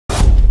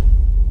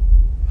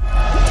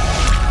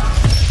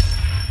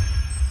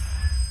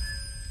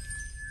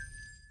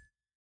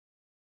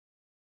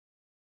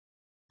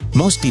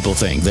Most people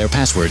think their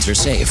passwords are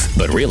safe,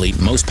 but really,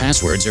 most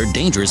passwords are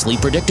dangerously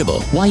predictable.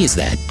 Why is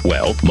that?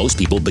 Well, most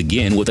people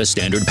begin with a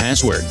standard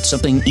password,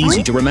 something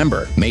easy to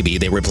remember. Maybe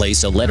they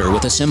replace a letter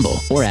with a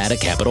symbol, or add a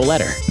capital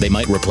letter. They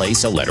might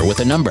replace a letter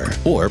with a number.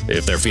 Or,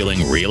 if they're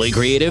feeling really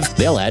creative,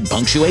 they'll add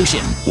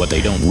punctuation. What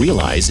they don't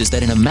realize is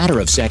that in a matter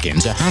of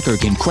seconds, a hacker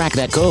can crack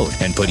that code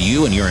and put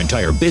you and your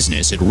entire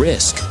business at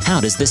risk.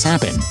 How does this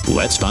happen?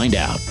 Let's find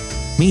out.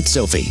 Meet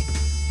Sophie.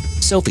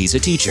 Sophie's a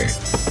teacher.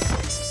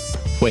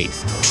 Wait,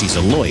 she's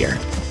a lawyer.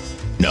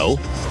 No,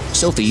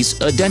 Sophie's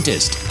a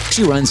dentist.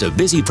 She runs a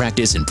busy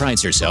practice and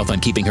prides herself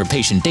on keeping her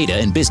patient data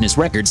and business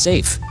records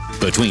safe.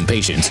 Between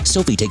patients,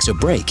 Sophie takes a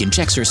break and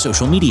checks her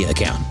social media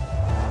account.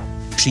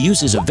 She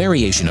uses a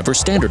variation of her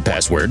standard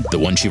password, the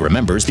one she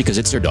remembers because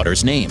it's her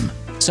daughter's name.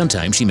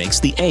 Sometimes she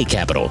makes the A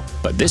capital,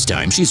 but this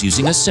time she's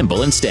using a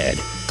symbol instead.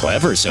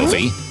 Clever,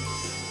 Sophie.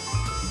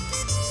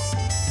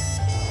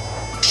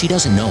 She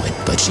doesn't know it,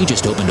 but she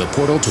just opened a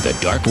portal to the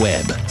dark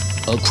web.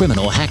 A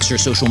criminal hacks her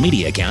social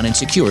media account and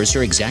secures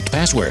her exact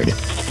password.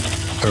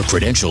 Her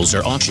credentials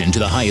are auctioned to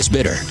the highest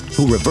bidder,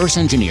 who reverse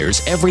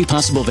engineers every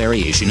possible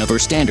variation of her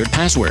standard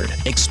password,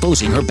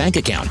 exposing her bank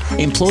account,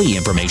 employee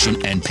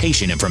information, and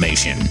patient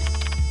information.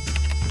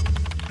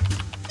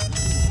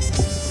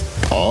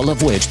 All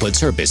of which puts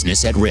her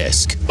business at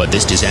risk. But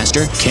this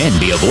disaster can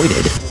be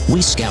avoided.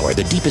 We scour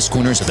the deepest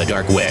corners of the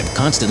dark web,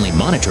 constantly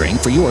monitoring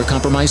for your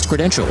compromised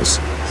credentials.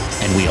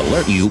 And we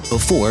alert you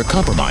before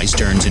compromise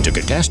turns into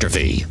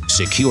catastrophe.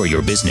 Secure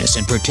your business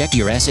and protect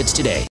your assets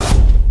today.